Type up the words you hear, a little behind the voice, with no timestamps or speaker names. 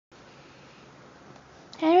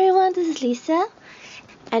Hey everyone, this is Lisa.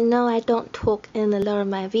 I know I don't talk in a lot of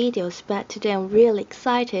my videos, but today I'm really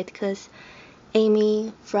excited because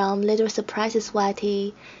Amy from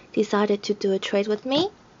littlesurprisesyt decided to do a trade with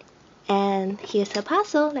me. And here's her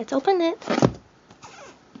parcel. Let's open it.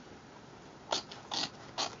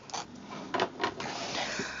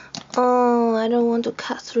 Oh, I don't want to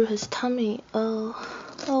cut through his tummy. Oh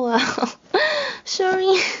wow.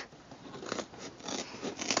 Sorry.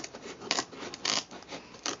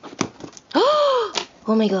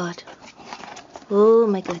 Oh my god. Oh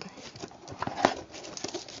my goodness.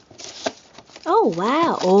 Oh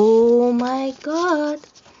wow. Oh my god.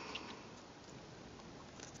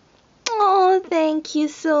 Oh, thank you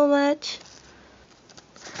so much.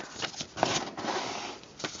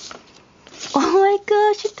 Oh my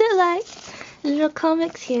gosh, you did like little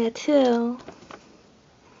comics here too.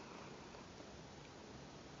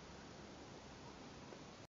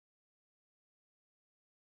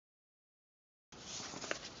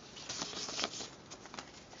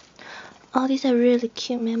 Oh, these are really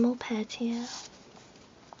cute memo pads here.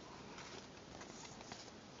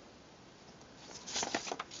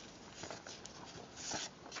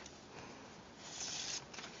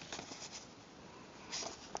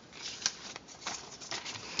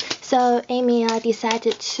 So Amy and I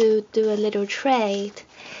decided to do a little trade,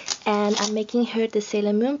 and I'm making her the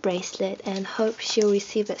Sailor Moon bracelet and hope she'll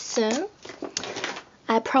receive it soon.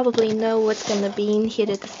 I probably know what's gonna be in here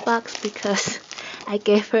in this box because I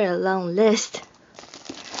gave her a long list.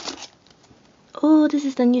 Oh, this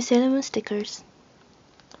is the new Sailor Moon stickers.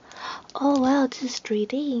 Oh wow, this is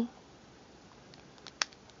 3D.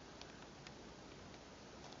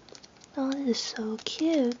 Oh, this is so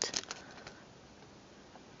cute.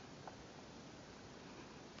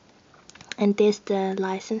 And there's the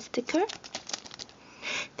license sticker.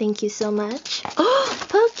 Thank you so much. Oh,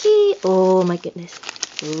 Pokey! Oh my goodness.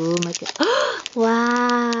 Oh my god. Oh,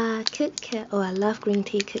 wow, Kit Kat. Oh, I love green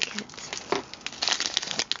tea Kit Kats.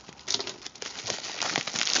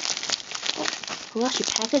 Well, she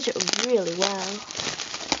packaged it really well.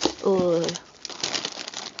 Oh.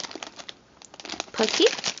 Pokey?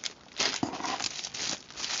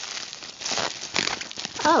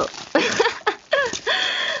 Oh.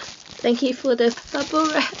 Thank you for the bubble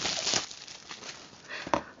wrap.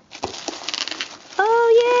 Oh,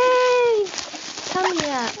 yay!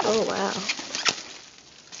 Tamiya. Oh, wow.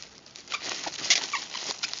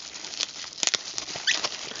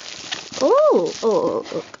 Oh,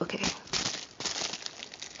 okay.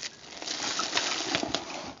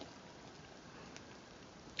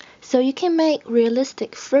 So you can make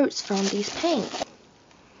realistic fruits from these paints.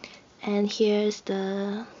 And here's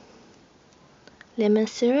the lemon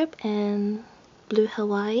syrup and blue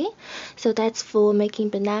Hawaii. So that's for making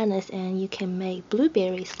bananas, and you can make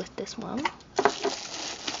blueberries with this one.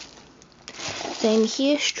 Same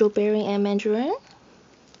here, strawberry and mandarin.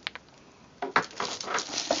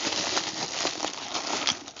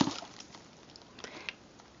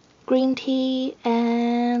 Green tea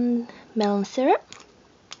and melon syrup.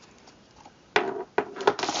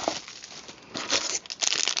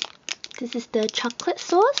 This is the chocolate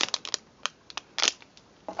sauce.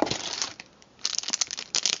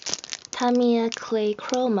 Tamiya clay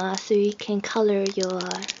chroma, so you can color your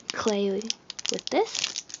clay with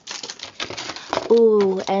this.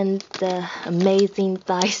 Ooh, and the amazing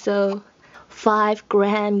Daiso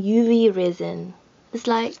 5-gram UV resin. It's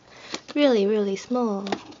like really small.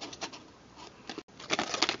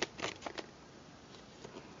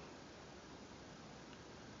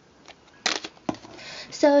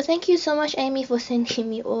 So thank you so much, Amy, for sending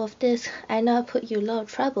me all of this. I know I put you a lot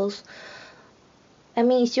of troubles. I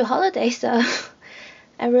mean, it's your holiday, so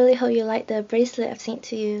I really hope you like the bracelet I've sent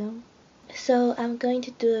to you. So I'm going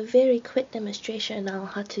to do a very quick demonstration on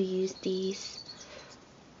how to use these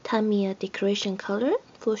Tamiya decoration color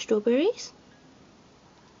for strawberries.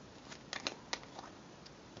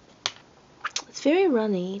 It's very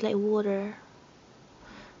runny, like water.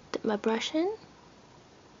 Dip my brush in,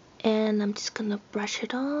 and I'm just gonna brush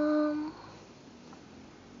it on.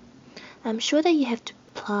 I'm sure that you have to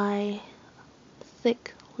apply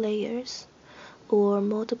thick layers or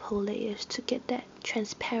multiple layers to get that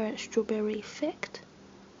transparent strawberry effect.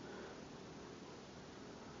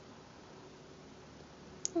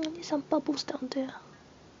 Oh, there's some bubbles down there.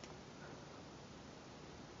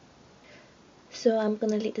 So I'm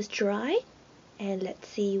gonna let this dry and let's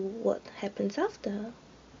see what happens after.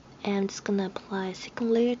 And I'm just gonna apply a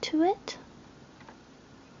second layer to it.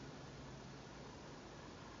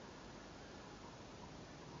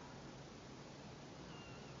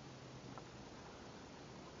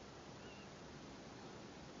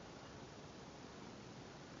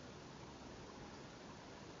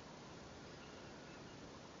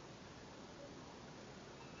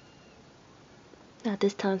 Now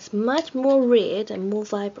this time it's much more red and more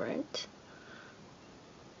vibrant.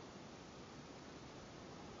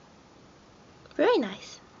 Very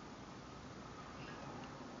nice.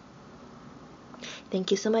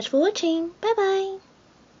 Thank you so much for watching. Bye bye.